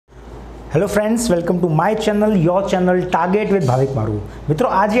Hello friends, welcome to my channel, your channel target with ભાવિક મારું. મિત્રો,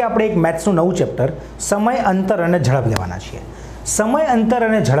 આજે આપણે એક મેથ્સનું નવું ચેપ્ટર સમય, અંતર અને ઝડપ લેવાના છીએ. સમય, અંતર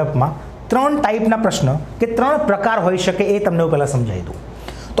અને ઝડપમાં ત્રણ ટાઈપના પ્રશ્ન કે ત્રણ પ્રકાર હોઈ શકે એ તમને હું પહેલાં સમજાવી દઉં.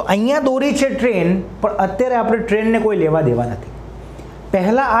 તો અહીંયા દોરી છે ટ્રેન, પણ અત્યારે આપણે ટ્રેનને કોઈ લેવા દેવા નથી.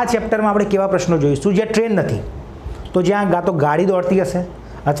 પહેલાં આ ચેપ્ટરમાં આપણે કેવા પ્રશ્નો જોઈશું જ્યાં ટ્રેન નથી, તો જ્યાં કાં તો ગાડી દોડતી હશે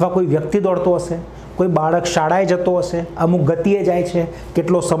અથવા કોઈ વ્યક્તિ દોડતો હશે, કોઈ બાળક શાળાએ જતો હશે, અમુક ગતિએ જાય છે,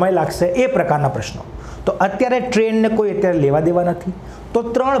 કેટલો સમય લાગશે, એ પ્રકારના પ્રશ્નો. તો અત્યારે ટ્રેનને કોઈ અત્યારે લેવા દેવા નથી. તો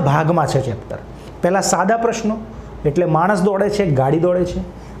ત્રણ ભાગમાં છે ચેપ્ટર. પહેલાં સાદા પ્રશ્નો, એટલે માણસ દોડે છે, ગાડી દોડે છે.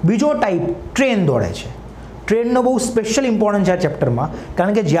 બીજો ટાઈપ ટ્રેન દોડે છે. ટ્રેનનો બહુ સ્પેશિયલ ઇમ્પોર્ટન્સ છે આ ચેપ્ટરમાં,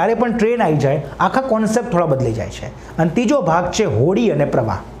 કારણ કે જ્યારે પણ ટ્રેન આવી જાય આખા કોન્સેપ્ટ થોડા બદલાઈ જાય છે. અને ત્રીજો ભાગ છે હોડી અને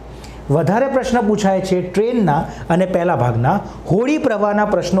પ્રવાહ. વધારે પ્રશ્ન પૂછાય છે ટ્રેનના અને પહેલા ભાગના. હોડી પ્રવાહના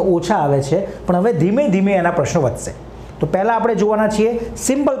પ્રશ્નો ઓછા આવે છે, પણ હવે ધીમે ધીમે એના પ્રશ્નો વધશે. તો પહેલાં આપણે જોવાના છીએ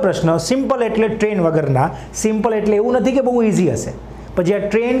સિમ્પલ પ્રશ્ન. સિમ્પલ એટલે ટ્રેન વગરના. સિમ્પલ એટલે એવું નથી કે બહુ ઇઝી હશે, પણ જ્યાં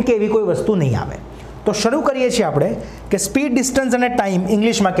ટ્રેન કે એવી કોઈ વસ્તુ નહીં આવે. તો શરૂ કરીએ છીએ આપણે કે સ્પીડ, ડિસ્ટન્સ અને ટાઈમ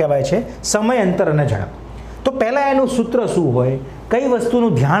ઇંગ્લિશમાં કહેવાય છે સમય, અંતર અને ઝડપ. તો પહેલાં એનું સૂત્ર શું હોય, કઈ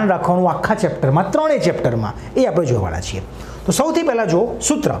વસ્તુનું ધ્યાન રાખવાનું આખા ચેપ્ટરમાં, ત્રણેય ચેપ્ટરમાં, એ આપણે જોવાના છીએ. તો સૌથી પહેલાં જો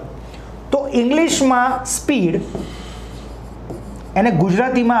સૂત્ર, તો ઇંગ્લિશમાં સ્પીડ, એને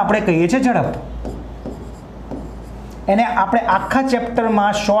ગુજરાતીમાં આપણે કહીએ છીએ ઝડપ. એને આપણે આખા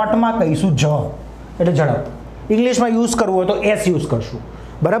ચેપ્ટરમાં શોર્ટમાં કહીશું એટલે ઝડપ. ઇંગ્લિશમાં યુઝ કરવું હોય તો એસ યુઝ કરશું,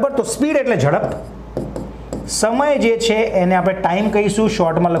 બરાબર. તો સ્પીડ એટલે ઝડપ. સમય જે છે એને આપણે ટાઈમ કહીશું,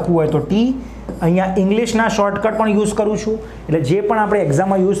 શોર્ટમાં લખવું હોય તો ટી. અહીંયા ઇંગ્લિશના શોર્ટકટ પણ યુઝ કરું છું, એટલે જે પણ આપણે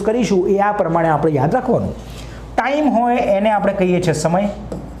એક્ઝામમાં યુઝ કરીશું એ આ પ્રમાણે આપણે યાદ રાખવાનું. ટાઈમ હોય એને આપણે કહીએ છીએ સમય.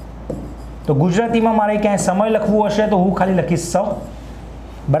 તો ગુજરાતીમાં મારે ક્યાંય સમય લખવું હશે તો હું ખાલી લખીશ સ,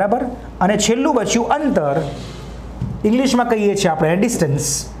 બરાબર. અને છેલ્લું બચ્યું અંતર. ઇંગ્લિશમાં કહીએ છીએ આપણે ડિસ્ટન્સ.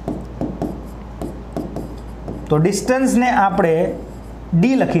 તો ડિસ્ટન્સને આપણે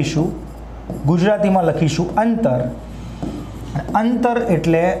ડી લખીશું, ગુજરાતીમાં લખીશું અંતર. અંતર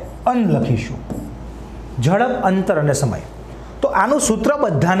એટલે અન લખીશું. ઝડપ, અંતર અને સમય. તો આનું સૂત્ર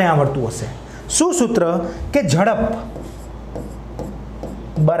બધાને આવડતું હશે. શું સૂત્ર? કે ઝડપ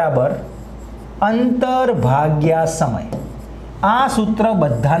બરાબર અંતર ભાગ્યા સમય. આ સૂત્ર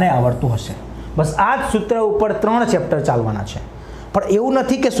બધાને આવડતું હશે. બસ આ જ સૂત્ર ઉપર 3 ચેપ્ટર ચાલવાના છે. પણ એવું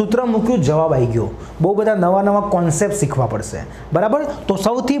નથી કે સૂત્ર મૂક્યું જવાબ આવી ગયો. બહુ બધા નવા નવા કોન્સેપ્ટ શીખવા પડશે, બરાબર. તો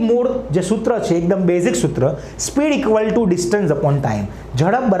સૌથી મૂળ જે સૂત્ર છે, એકદમ બેઝિક સૂત્ર, speed equal to distance upon time.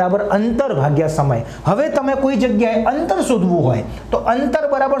 ઝડપ બરાબર અંતર ભાગ્યા સમય. હવે તમે કોઈ જગ્યાએ અંતર શોધવું હોય તો અંતર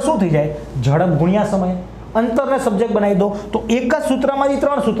બરાબર શું થઈ જાય? ઝડપ ગુણ્યા સમય. અંતરને સબ્જેક્ટ બનાવી દો તો એક જ સૂત્રમાંથી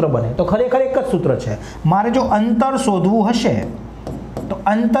 3 સૂત્ર બને. તો ખરેખર એક જ સૂત્ર છે. મારે જો અંતર શોધવું હશે તો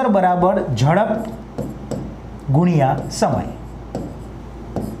અંતર બરાબર ઝડપ ગુણ્યા સમય.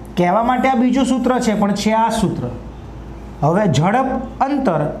 કહેવા માટે આ બીજું સૂત્ર છે, પણ છે આ સૂત્ર. હવે ઝડપ,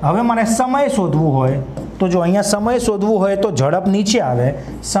 અંતર. હવે મારે સમય શોધવું હોય તો જો અહીંયા સમય શોધવું હોય તો ઝડપ નીચે આવે.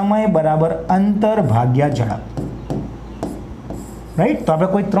 સમય બરાબર અંતર ભાગ્યા ઝડપ. રાઈટ. તો આપણે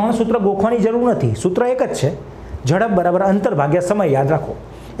કોઈ 3 સૂત્ર ગોખવાની જરૂર નથી. સૂત્ર એક જ છે, ઝડપ બરાબર અંતર ભાગ્યા સમય. યાદ રાખો,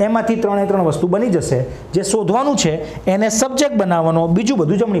 એમાંથી 3 વસ્તુ બની જશે. જે શોધવાનું છે એને સબ્જેક્ટ બનાવવાનો, બીજું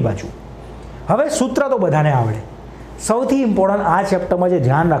બધું જમણી બાજુ. હવે સૂત્ર તો બધાને આવડે. સૌથી ઇમ્પોર્ટન્ટ આ ચેપ્ટરમાં જે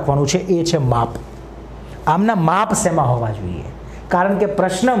ધ્યાન રાખવાનું છે એ છે માપ. આમના માપ શેમાં હોવા જોઈએ? કારણ કે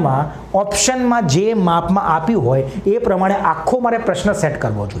પ્રશ્નમાં ઓપ્શનમાં જે માપમાં આપ્યું હોય એ પ્રમાણે આખો મારે પ્રશ્ન સેટ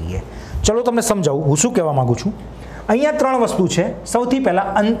કરવો જોઈએ. ચલો તમને સમજાવું હું શું કહેવા માગું છું. અહીંયા 3 વસ્તુ છે. સૌથી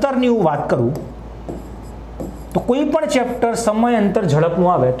પહેલાં અંતરની હું વાત કરું તો કોઈ પણ ચેપ્ટર સમય, અંતર, ઝડપનું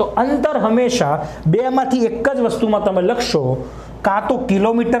આવે તો અંતર હંમેશા બેમાંથી એક જ વસ્તુમાં તમે લખશો, કાં તો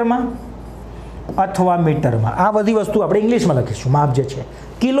કિલોમીટરમાં અથવા મીટરમાં. આ બધી વસ્તુ આપણે ઇંગ્લિશમાં લખીશું. માપ જે છે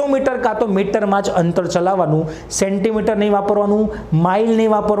કિલોમીટર કાં તો મીટરમાં જ અંતર ચલાવવાનું. સેન્ટીમીટર નહીં વાપરવાનું, માઇલ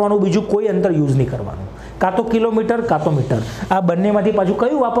નહીં વાપરવાનું, બીજું કોઈ અંતર યુઝ નહીં કરવાનું. કાં તો કિલોમીટર કાં તો મીટર. આ બંનેમાંથી પાછું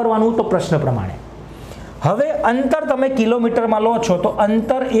કયું વાપરવાનું તો પ્રશ્ન પ્રમાણે. હવે અંતર તમે કિલોમીટરમાં લો છો તો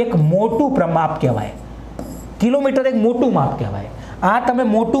અંતર એક મોટું માપ કહેવાય. કિલોમીટર એક મોટું માપ કહેવાય. આ તમે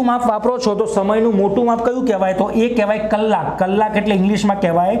મોટું માપ વાપરો છો તો સમયનું મોટું માપ કયું કહેવાય? તો એ કહેવાય કલાક. કલાક એટલે ઇંગ્લિશમાં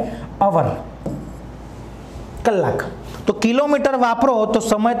કહેવાય અવર. કલાક. તો કિલોમીટર વાપરો તો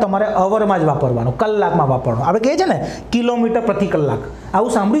સમય તમારે અવરમાં જ વાપરવાનો, કલાકમાં વાપરવાનો. આપણે કહીએ છીએ ને કિલોમીટર પ્રતિ કલાક.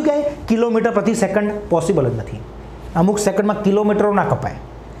 આવું સાંભળ્યું કે કિલોમીટર પ્રતિ સેકન્ડ? પોસિબલ જ નથી. અમુક સેકન્ડમાં કિલોમીટરો ના કપાય.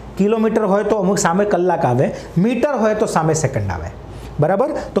 કિલોમીટર હોય તો અમુક સામે કલાક આવે, મીટર હોય તો સામે સેકન્ડ આવે, બરાબર.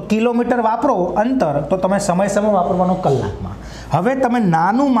 તો કિલોમીટર વાપરો અંતર, તો તમે સમય વાપરવાનો કલાકમાં. હવે તમે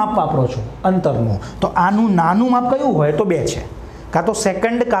નાનું માપ વાપરો છો અંતરનું, તો આનું નાનું માપ કયું હોય તો 2 છે. કાં તો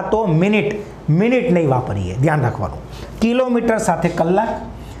સેકન્ડ કાં તો મિનિટ. મિનિટ નહીં વાપરીએ, ધ્યાન રાખવાનું. કિલોમીટર સાથે કલાક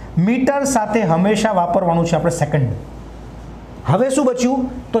મીટર સાથે હંમેશા વાપરવાનું છે આપણે સેકન્ડ. હવે શું બચ્યું?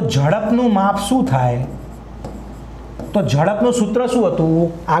 તો ઝડપનું માપ શું થાય? તો ઝડપનું સૂત્ર શું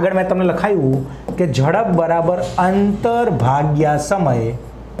હતું? આગળ મેં તમને લખાયું કે ઝડપ બરાબર અંતર ભાગ્યા સમય.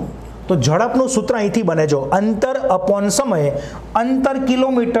 તો ઝડપનું સૂત્ર અહીંથી બને જો અંતર અપોન સમય. અંતર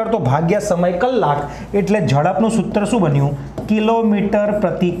કિલોમીટર તો ભાગ્યા સમય કલાક, એટલે ઝડપનું સૂત્ર શું બન્યું? કિલોમીટર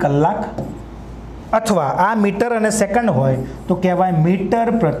પ્રતિ કલાક, અથવા આ મીટર અને સેકન્ડ હોય તો કહેવાય મીટર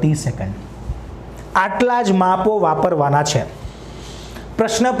પ્રતિ સેકન્ડ. આટલા જ માપો વાપરવાના છે.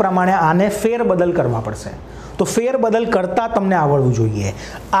 પ્રશ્ન પ્રમાણે આને ફેરબદલ કરવા પડશે. તો ફેરબદલ કરતા તમને આવડવું જોઈએ.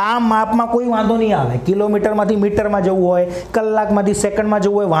 આ માપમાં કોઈ વાંધો નહીં આવે. કિલોમીટરમાંથી મીટરમાં જવું હોય, કલાકમાંથી સેકન્ડમાં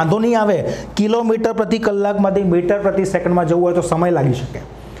જવું હોય, વાંધો નહીં આવે. કિલોમીટર પ્રતિ કલાકમાંથી મીટર પ્રતિ સેકન્ડમાં જવું હોય તો સમય લાગી શકે.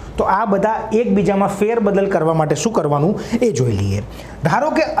 તો આ બધા એકબીજામાં ફેરબદલ કરવા માટે શું કરવાનું એ જોઈ લઈએ.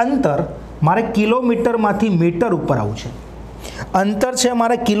 ધારો કે અંતર મારે કિલોમીટરમાંથી મીટર ઉપર આવું છે. અંતર છે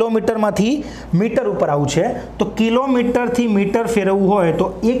મારે કિલોમીટરમાંથી મીટર ઉપર આવું છે. તો કિલોમીટરથી મીટર ફેરવવું હોય તો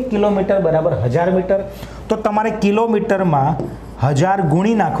 1 કિલોમીટર બરાબર 1000 મીટર. તો તમારે કિલોમીટરમાં 1000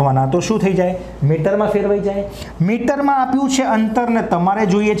 ગુણી નાખવાના, તો શું થઈ જાય? મીટરમાં ફેરવાઈ જાય. મીટરમાં આપ્યું છે અંતર ને તમારે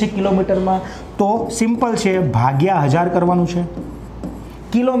જોઈએ છે કિલોમીટરમાં, તો સિમ્પલ છે, ભાગ્યા 1000 કરવાનું છે.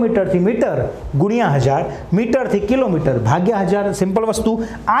 કિલોમીટરથી મીટર ગુણ્યા 1000, મીટરથી કિલોમીટર ભાગ્યા 1000, સિમ્પલ વસ્તુ.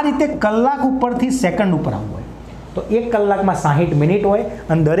 આ રીતે કલાક ઉપરથી સેકન્ડ ઉપર આવવું હોય તો 1 કલાકમાં 60 મિનિટ હોય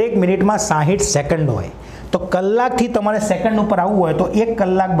અને દરેક મિનિટમાં 60 સેકન્ડ હોય. તો કલાકથી તમારે સેકન્ડ ઉપર આવવું હોય તો 1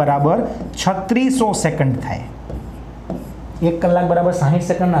 કલાક બરાબર 3600 સેકન્ડ થાય. 1 કલાક બરાબર 60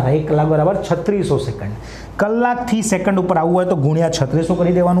 સેકન્ડ ના થાય, 1 કલાક બરાબર 3600 સેકન્ડ. કલાકથી સેકન્ડ ઉપર આવવું હોય તો ગુણ્યા 3600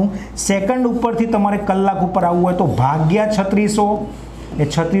 કરી દેવાનું. સેકન્ડ ઉપરથી તમારે કલાક ઉપર આવવું હોય તો ભાગ્યા 3600. એ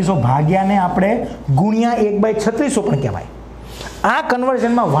 3600 ભાગ્યાને આપણે ગુણ્યા 1/3600 પણ કહેવાય. આ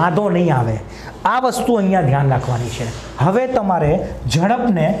કન્વર્ઝનમાં વાંધો નહીં આવે. આ વસ્તુ અહીંયા ધ્યાન રાખવાની છે. હવે તમારે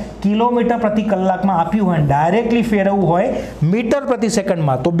ઝડપને કિલોમીટર પ્રતિ કલાકમાં આપ્યું હોય, ડાયરેક્ટલી ફેરવવું હોય મીટર પ્રતિ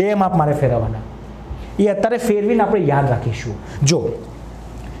સેકન્ડમાં, તો 2 માપ મારે ફેરવવાના. એ અત્યારે ફેરવીને આપણે યાદ રાખીશું. જો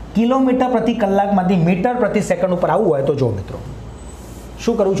કિલોમીટર પ્રતિ કલાકમાંથી મીટર પ્રતિ સેકન્ડ ઉપર આવવું હોય તો જો મિત્રો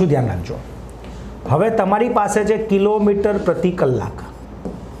શું કરું છું, ધ્યાન રાખજો. હવે તમારી પાસે છે કિલોમીટર પ્રતિ કલાક,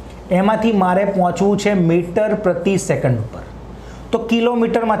 એમાંથી મારે પહોંચવું છે મીટર પ્રતિ સેકન્ડ ઉપર. તો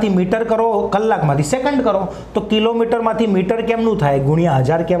કિલોમીટરમાંથી મીટર કરો, કલાકમાંથી સેકન્ડ કરો. તો કિલોમીટરમાંથી મીટર કેમનું થાય? ગુણ્યા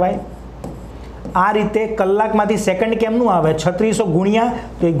 1000 કહેવાય. આ રીતે કલાકમાંથી સેકન્ડ કેમનું આવે? 3600 ગુણ્યા,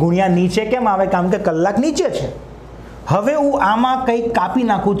 તો એ ગુણ્યા નીચે કેમ આવે? કારણ કે કલાક નીચે છે. હવે હું આમાં કંઈક કાપી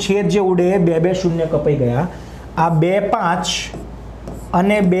નાખું, છેદ જે ઉડે 2 શૂન્ય કપાઈ ગયા. આ 2 5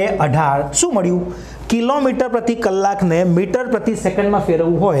 અને 2 18 શું મળ્યું? કિલોમીટર પ્રતિ કલાકને મીટર પ્રતિ સેકન્ડમાં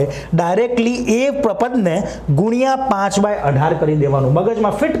ફેરવવું હોય ડાયરેક્ટલી એ પદને ગુણ્યા 5/18 કરી દેવાનું.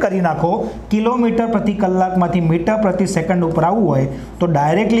 મગજમાં ફિટ કરી નાખો. કિલોમીટર પ્રતિ કલાકમાંથી મીટર પ્રતિ સેકન્ડ ઉપર આવવું હોય તો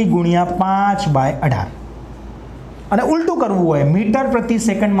ડાયરેક્ટલી ગુણ્યા 5/18. અને ઉલટું કરવું હોય, મીટર પ્રતિ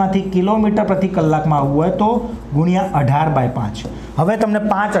સેકન્ડમાંથી કિલોમીટર પ્રતિ કલાકમાં આવવું હોય તો ગુણ્યા 18/5. હવે તમને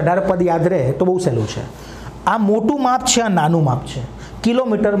 5/18 પદ યાદ રહે તો બહુ સહેલું છે. આ મોટું માપ છે, આ નાનું માપ છે.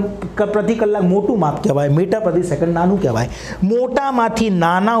 કિલોમીટર પ્રતિ કલાક મોટું માપ કહેવાય, મીટર પ્રતિ સેકન્ડ નાનું કહેવાય. મોટામાંથી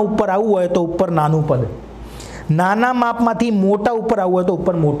નાના ઉપર આવવું હોય તો ઉપર નાનું પદ, નાના માપમાંથી મોટા ઉપર આવવું હોય તો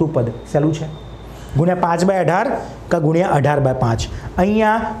ઉપર મોટું પદ. સહેલું છે. ગુણ્યા 5/18 કે ગુણ્યા 18/5.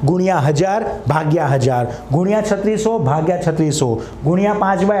 અહીંયા ગુણ્યા 1000 ભાગ્યા 1000, ગુણ્યા 3600 ભાગ્યા 3600, ગુણ્યા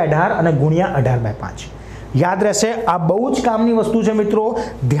 5/18 અને ગુણ્યા 18/5. યાદ રહેશે. આ બહુ જ કામની વસ્તુ છે મિત્રો.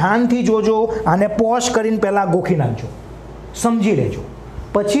 ધ્યાનથી જોજો. આને પોઝ કરીને પહેલાં ગોખી નાખજો, સમજી લેજો,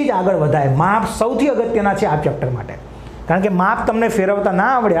 પછી જ આગળ વધાય. માપ સૌથી અગત્યના છે આ ચેપ્ટર માટે, કારણ કે માપ તમને ફેરવતા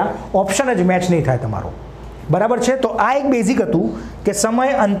ના આવડ્યા, ઓપ્શન જ મેચ નહીં થાય તમારો. બરાબર છે? તો આ એક બેઝિક હતું કે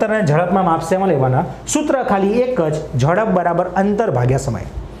સમય, અંતર અને ઝડપમાં માપ શેમાં લેવાના. સૂત્ર ખાલી એક જ, ઝડપ બરાબર અંતર ભાગ્યા સમય.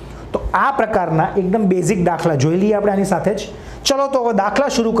 તો આ પ્રકારના એકદમ બેઝિક દાખલા જોઈ લઈએ આપણે આની સાથે જ. ચલો તો હવે દાખલા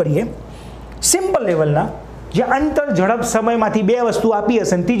શરૂ કરીએ સિમ્પલ લેવલના, જે અંતર, ઝડપ, સમયમાંથી 2 વસ્તુ આપી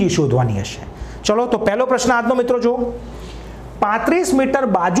હશે અને ત્રીજી શોધવાની હશે. ચલો તો પહેલો પ્રશ્ન આજનો મિત્રો જો, 35 મીટર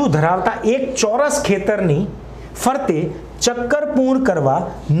બાજુ ધરાવતા એક ચોરસ ખેતરની ફરતે ચક્કર પૂર્ણ કરવા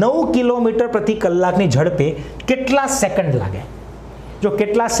 9 કિલોમીટર પ્રતિ કલાકની ઝડપે કેટલા સેકન્ડ લાગે? જો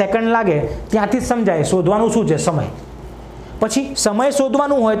કેટલા સેકન્ડ લાગે ત્યાંથી સમજાય શોધવાનું શું છે? સમય. પછી સમય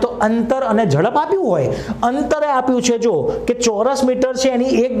શોધવાનું હોય તો અંતર અને ઝડપ આપ્યું હોય. અંતરે આપ્યું છે જો કે ચોરસ મીટર છે,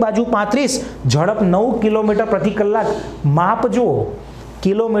 એની એક બાજુ 35, ઝડપ 9 કિલોમીટર પ્રતિ કલાક. માપ જુઓ,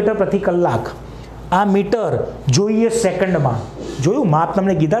 કિલોમીટર પ્રતિ કલાક. આ મીટર જોઈએ સેકન્ડમાં. જોયું? માપ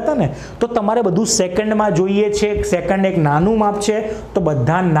તમને કીધા હતા ને, તો તમારે બધું સેકન્ડમાં જોઈએ છે. સેકન્ડ એક નાનું માપ છે તો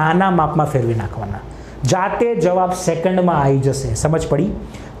બધા નાના માપમાં ફેરવી નાખવાના. જાતે જવાબ સેકન્ડમાં આવી જશે. સમજ પડી?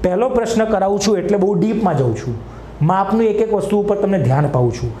 પહેલો પ્રશ્ન કરાવું છું એટલે બહુ ડીપમાં જાઉં છું. માપનું એક એક વસ્તુ ઉપર તમને ધ્યાન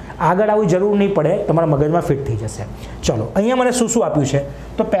પાઉં છું, આગળ આવી જરૂર નહીં પડે, તમારા મગજમાં ફિટ થઈ જશે. ચલો અહીંયા મને શું શું આપ્યું છે?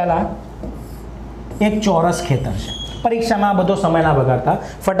 તો પહેલાં એક ચોરસ ખેતર છે. પરીક્ષામાં આ બધો સમય ના બગાડતા,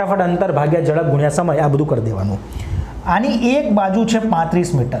 ફટાફટ અંતર ભાગ્યા ઝડપ ગુણ્યા સમય આ બધું કરી દેવાનું. આની એક બાજુ છે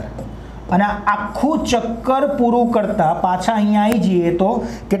 35 મીટર અને આખું ચક્કર પૂરું કરતાં પાછા અહીંયા આવી જઈએ તો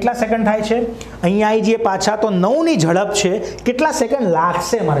કેટલા સેકન્ડ થાય છે? અહીંયા આવી જઈએ પાછા તો 9ની ઝડપ છે, કેટલા સેકન્ડ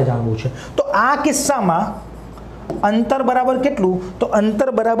લાગશે મારે જાણવું છે. તો આ કિસ્સામાં અંતર બરાબર કેટલું? તો અંતર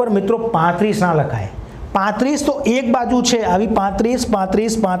બરાબર મિત્રો 35 ના લખાય. 35 તો એક બાજુ છે આવી 35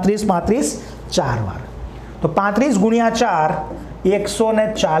 35 35 35 4 વાર, તો 35 ગુણ્યા 4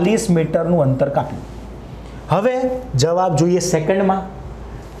 140 મીટરનું અંતર કાપ્યું. હવે જવાબ જોઈએ સેકન્ડમાં.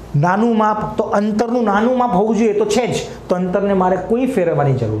 નાનું માપ તો અંતરનું નાનું માપ હોવું જોઈએ તો છે જ, તો અંતરને મારે કોઈ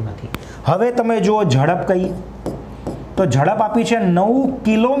ફેરવવાની જરૂર નથી. હવે તમે જુઓ ઝડપ કઈ, તો ઝડપ આપી છે 9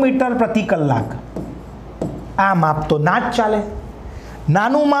 કિલોમીટર પ્રતિ કલાક. આ માપ તો ના જ ચાલે.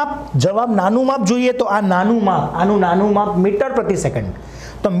 નાનું માપ, જવાબ નાનું માપ જોઈએ તો આ નાનું માપ, આનું નાનું માપ મીટર પ્રતિ સેકન્ડ.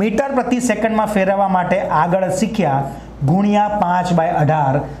 તો મીટર પ્રતિ સેકન્ડમાં ફેરવવા માટે આગળ શીખ્યા ગુણ્યા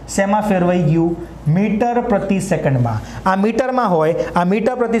 5/18. શેમાં ફેરવાઈ ગયું? મીટર પ્રતિ સેકન્ડમાં. આ મીટરમાં હોય, આ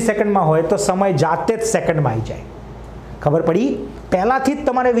મીટર પ્રતિ સેકન્ડમાં હોય તો સમય જાતે જ સેકન્ડમાં આવી જાય. ખબર પડી? પહેલાંથી જ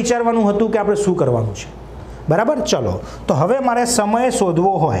તમારે વિચારવાનું હતું કે આપણે શું કરવાનું છે. બરાબર? ચલો, તો હવે મારે સમય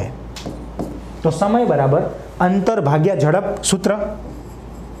શોધવો હોય તો સમય બરાબર અંતર ભાગ્યા ઝડપ. સૂત્ર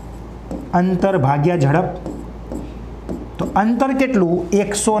અંતર ભાગ્યા ઝડપ. તો અંતર કેટલું?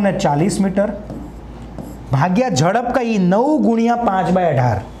 140 મીટર ભાગ્યા ઝડપ કઈ? 9 ગુણ્યા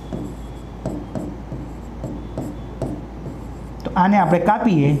 5/18. તો આને આપણે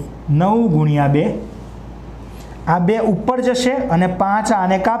કાપીએ 9 ગુણ્યા 2. આ 2 ઉપર જશે અને 5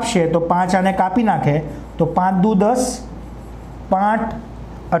 આને કાપશે તો 5 આને કાપી નાખે તો 5 દુ 10, 5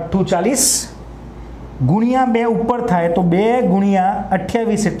 8 40 ગુણ્યા 2 ઉપર થાય તો 2 ગુણ્યા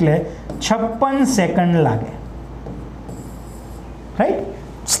 28 એટલે 56 સેકન્ડ લાગે. રાઈટ?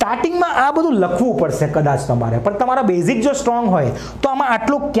 સ્ટાર્ટિંગમાં આ બધું લખવું પડશે કદાચ તમારે, પણ તમારા બેઝિક જો સ્ટ્રોંગ હોય તો આમાં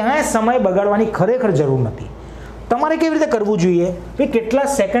આટલો ક્યાંય સમય બગાડવાની ખરેખર જરૂર નથી. તમારે કેવી રીતે કરવું જોઈએ કે કેટલા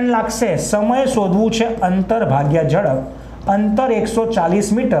સેકન્ડ લાગશે? સમય શોધવું છે અંતર ભાગ્યા ઝડપ. અંતર 140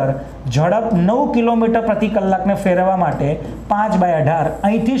 મીટર, ઝડપ 9 કિલોમીટર પ્રતિ કલાકને ફેરવવા માટે 5/18.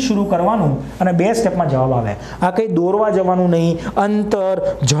 અહીંથી શરૂ કરવાનું અને 2 સ્ટેપમાં જવાબ આવે. આ કંઈ દોરવા જવાનું નહીં. અંતર,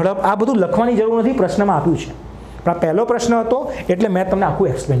 ઝડપ આ બધું લખવાની જરૂર નથી, પ્રશ્નમાં આપ્યું છે. પણ આ પહેલો પ્રશ્ન હતો એટલે મેં તમને આખું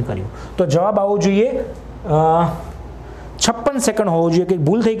એક્સપ્લેન કર્યું. તો જવાબ આવવો જોઈએ 56 સેકન્ડ હોવો જોઈએ. કંઈક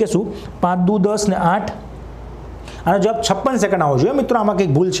ભૂલ થઈ કે શું? 5 દુ 10 ને 8, આનો જવાબ 56 સેકન્ડ આવવો જોઈએ. મિત્રો આમાં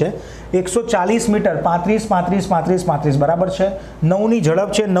કંઈક ભૂલ છે. 140 મીટર 35 35 35 35 બરાબર છે. 9ની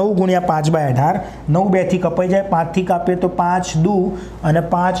ઝડપ છે 9 ગુણ્યા 5/18. 9 2 થી કપાઈ જાય, 5 થી કાપીએ તો 5 દુ અને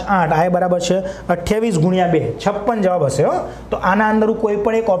 5 8, આ બરાબર છે 28 ગુણ્યા 2, 56 જવાબ હશે. હો, તો આના અંદર કોઈ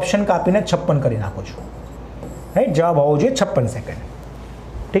પણ એક ઓપ્શન કાપીને 56 કરી નાખો છો. રાઈટ? જવાબ આવવો જોઈએ 56 સેકન્ડ.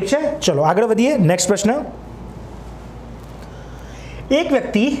 ઠીક છે? ચલો આગળ વધીએ. નેક્સ્ટ પ્રશ્ન. એક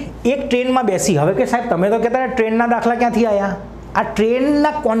વ્યક્તિ એક ટ્રેનમાં બેસી, હવે કે સાહેબ તમે તો કહેતા ટ્રેનના દાખલા ક્યાંથી આવ્યા? આ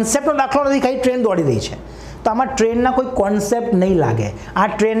ટ્રેનના કોન્સેપ્ટનો દાખલો નથી, ખાલી ટ્રેન દોડી રહી છે. તો આમાં ટ્રેનના કોઈ કોન્સેપ્ટ નહીં લાગે. આ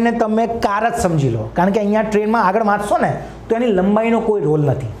ટ્રેનને તમે કાર જ સમજી લો, કારણ કે અહીંયા ટ્રેનમાં આગળ વાંચશો ને તો એની લંબાઈનો કોઈ રોલ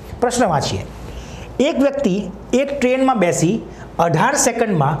નથી. પ્રશ્ન વાંચીએ. એક વ્યક્તિ એક ટ્રેનમાં બેસી 18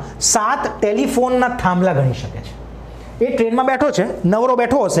 સેકન્ડમાં 7 ટેલિફોનના થાંભલા ગણી શકે છે. એ ટ્રેનમાં બેઠો છે, નવરો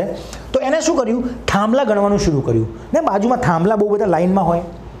બેઠો હશે, તો એને શું કર્યું? થાંભલા ગણવાનું શરૂ કર્યું. ને બાજુમાં થાંભલા બહુ બધા લાઇનમાં હોય,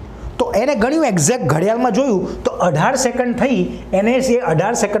 તો એને ગણ્યું, એક્ઝેક્ટ ઘડિયાળમાં જોયું તો 18 સેકન્ડ થઈ. એને એ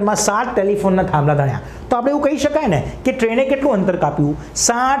 18 સેકન્ડમાં 7 ટેલિફોનના થાંભલા ગણ્યા. તો આપણે એવું કહી શકાય ને કે ટ્રેને કેટલું અંતર કાપ્યું?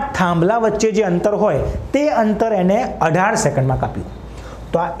 7 થાંભલા વચ્ચે જે અંતર હોય તે અંતર એને 18 સેકન્ડમાં કાપ્યું.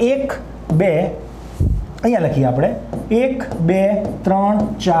 તો આ 1 2 અહીંયા લખીએ આપણે 1 2 3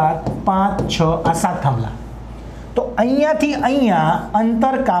 4 5 6 આ 7 થાંભલા. તો અહીંયાથી અહીંયા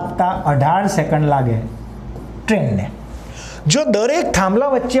અંતર કાપતા 18 સેકન્ડ લાગે ટ્રેનને. જો દરેક થાંભલા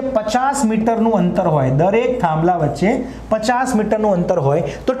વચ્ચે 50 મીટરનું અંતર હોય, દરેક થાંભલા વચ્ચે 50 મીટરનું અંતર હોય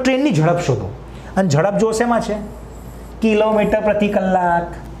તો ટ્રેનની ઝડપ શોધો. અને ઝડપ જો શેમાં છે? કિલોમીટર પ્રતિ કલાક.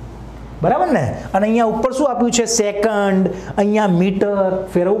 બરાબર ને? અને અહીંયા ઉપર શું આપ્યું છે? સેકન્ડ. અહીંયા મીટર.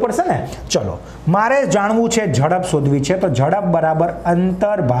 ફેરવવું પડશે ને? ચલો, મારે જાણવું છે, ઝડપ શોધવી છે. તો ઝડપ બરાબર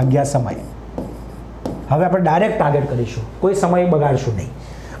અંતર ભાગ્યા સમય. હવે આપણે ડાયરેક્ટ ટાર્ગેટ કરીશું, કોઈ સમય બગાડશું નહીં.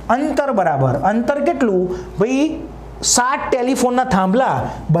 અંતર બરાબર, અંતર કેટલું ભાઈ? 7 ટેલિફોનના થાંભલા,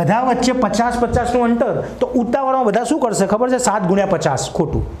 બધા વચ્ચે 50-50નું અંતર. તો ઉતાવળમાં બધા શું કરશે ખબર છે? 7 ગુણ્યા 50.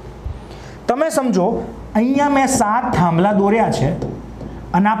 ખોટું. તમે સમજો, અહીંયા મેં 7 થાંભલા દોર્યા છે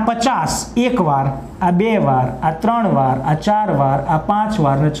અને આ 50 1 વાર, આ 2 વાર, આ 3 વાર, આ 4 વાર, આ 5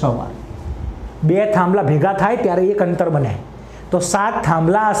 વાર ને 6 વાર. 2 થાંભલા ભેગા થાય ત્યારે એક અંતર બને. તો 7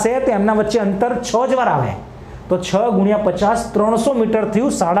 થાંભલા હશે તો એમના વચ્ચે અંતર 6 જ વાર આવે. તો 6 × 50 300 મીટર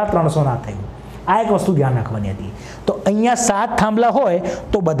થયું, 350 ના થયું. આ એક વસ્તુ ધ્યાન રાખવાની હતી. તો અહીંયા 7 થાંભલા હોય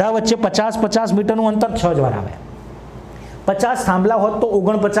તો બધા વચ્ચે 50 મીટરનું અંતર 6 જ વાર આવે. 50 થાંભલા હોત તો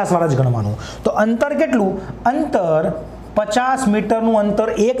 49 વાર જ ગણવાનું. તો અંતર કેટલું? અંતર 50 મીટરનું અંતર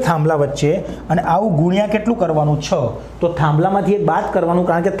એક થાંભલા વચ્ચે, અને આવું ગુણ્યા કેટલું કરવાનું? 6. તો થાંભલામાંથી એક બાદ કરવાનું,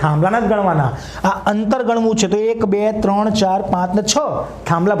 કારણ કે થાંભલાના જ ગણવાના. આ અંતર ગણવું છે તો 1 2 3 4 5 ને 6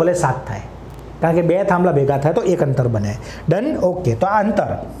 થાંભલા ભલે 7 થાય, કારણ કે 2 થાંભલા ભેગા થાય તો એક અંતર બને. ડન. ઓકે. તો આ અંતર,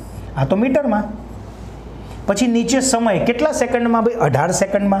 આ તો મીટરમાં. પછી નીચે સમય કેટલા સેકન્ડમાં? ભાઈ 18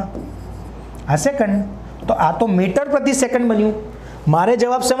 સેકન્ડમાં. આ સેકન્ડ. તો આ તો મીટર પ્રતિ સેકન્ડ બન્યું. મારે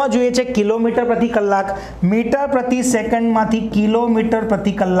જવાબ શેમાં જોઈએ છે? કિલોમીટર પ્રતિ કલાક. મીટર પ્રતિ સેકન્ડમાંથી કિલોમીટર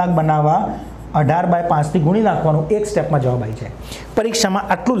પ્રતિ કલાક બનાવવા 18/5 થી ગુણી નાખવાનું. એક સ્ટેપમાં જવાબ આવી જાય. પરીક્ષામાં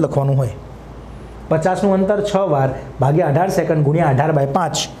આટલું જ લખવાનું હોય. 50નું અંતર 6 વાર ભાગ્યા 18 સેકન્ડ ગુણ્યા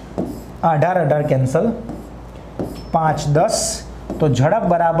 18/5. 18 કેન્સલ, 5 10. તો ઝડપ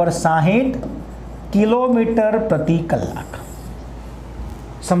બરાબર 60 કિલોમીટર પ્રતિ કલાક.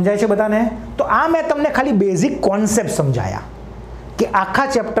 સમજાય છે બધાને? તો આ મેં તમને ખાલી બેઝિક કોન્સેપ્ટ સમજાયા કે આખા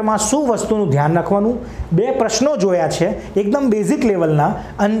ચેપ્ટરમાં શું વસ્તુનું ધ્યાન રાખવાનું. 2 પ્રશ્નો જોયા છે એકદમ બેઝિક લેવલના.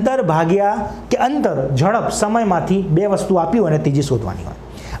 અંતર ભાગ્યા કે અંતર, ઝડપ, સમયમાંથી 2 વસ્તુ આપી હોય અને ત્રીજી શોધવાની હોય.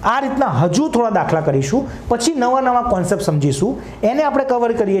 આ રીતના હજુ થોડા દાખલા કરીશું, પછી નવા કોન્સેપ્ટ સમજીશું. એને આપણે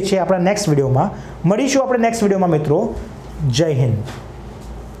કવર કરીએ છીએ આપણા નેક્સ્ટ વિડીયોમાં. મળીશું આપણે નેક્સ્ટ વિડીયોમાં મિત્રો. જય હિન્દ.